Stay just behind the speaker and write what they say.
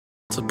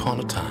upon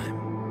a time,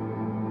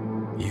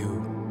 you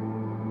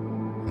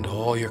and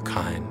all your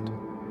kind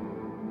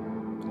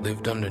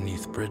lived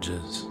underneath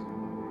bridges,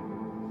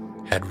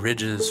 had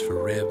ridges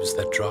for ribs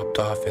that dropped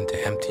off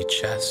into empty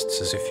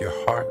chests as if your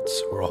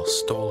hearts were all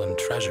stolen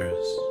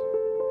treasures.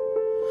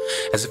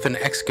 As if an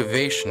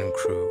excavation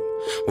crew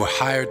were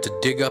hired to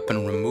dig up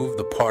and remove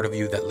the part of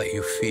you that let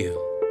you feel.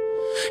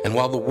 And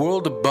while the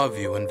world above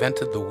you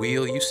invented the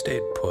wheel, you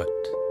stayed put,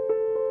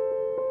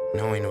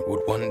 knowing it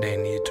would one day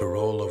need to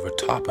roll over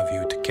top of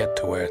you to get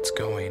to where it's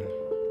going.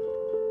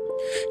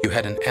 You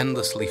had an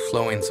endlessly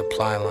flowing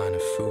supply line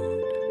of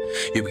food.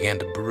 You began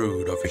to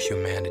brood over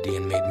humanity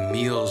and made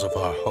meals of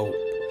our hope,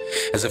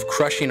 as if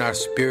crushing our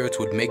spirits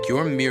would make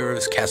your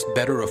mirrors cast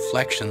better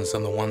reflections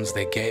than the ones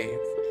they gave.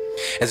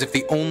 As if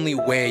the only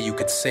way you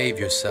could save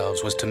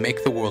yourselves was to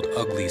make the world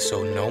ugly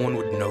so no one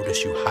would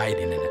notice you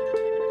hiding in it.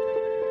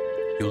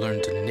 You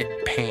learned to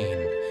knit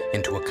pain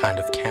into a kind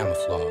of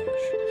camouflage,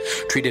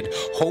 treated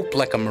hope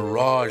like a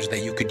mirage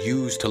that you could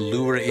use to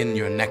lure in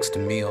your next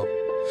meal.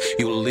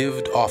 You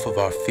lived off of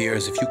our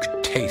fears if you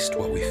could taste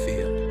what we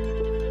feel.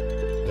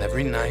 And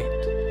every night,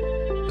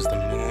 as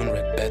the moon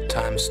read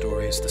bedtime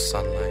stories to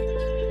sunlight,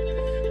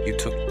 you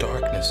took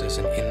darkness as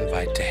an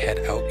invite to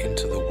head out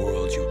into the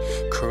world. You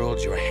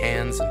curled your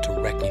hands into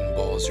wrecking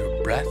balls.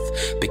 Your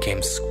breath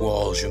became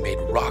squalls. You made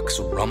rocks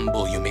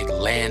rumble. You made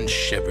land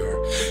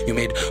shiver. You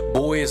made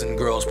boys and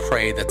girls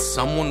pray that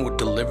someone would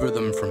deliver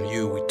them from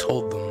you. We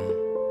told them,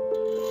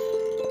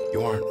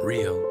 you aren't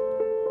real.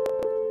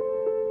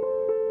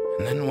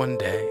 And then one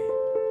day,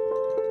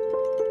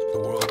 the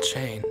world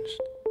changed.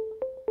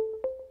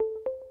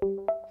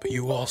 But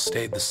you all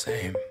stayed the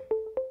same.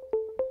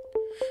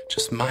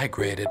 Just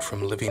migrated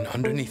from living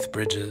underneath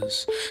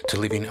bridges to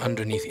living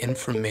underneath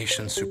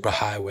information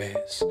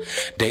superhighways.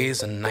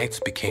 Days and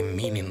nights became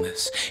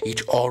meaningless.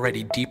 Each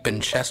already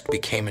deepened chest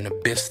became an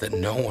abyss that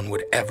no one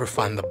would ever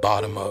find the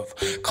bottom of.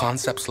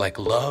 Concepts like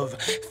love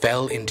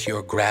fell into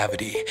your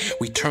gravity.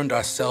 We turned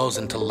ourselves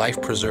into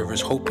life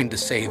preservers, hoping to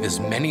save as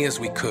many as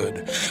we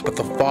could. But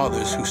the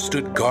fathers who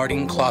stood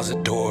guarding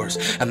closet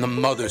doors and the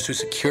mothers who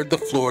secured the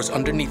floors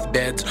underneath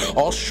beds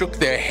all shook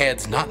their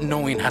heads, not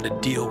knowing how to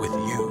deal with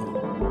you.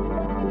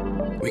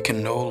 We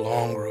can no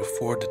longer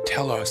afford to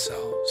tell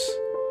ourselves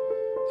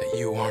that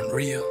you aren't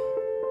real.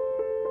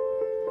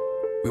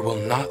 We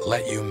will not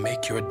let you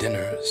make your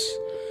dinners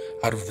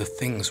out of the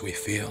things we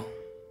feel.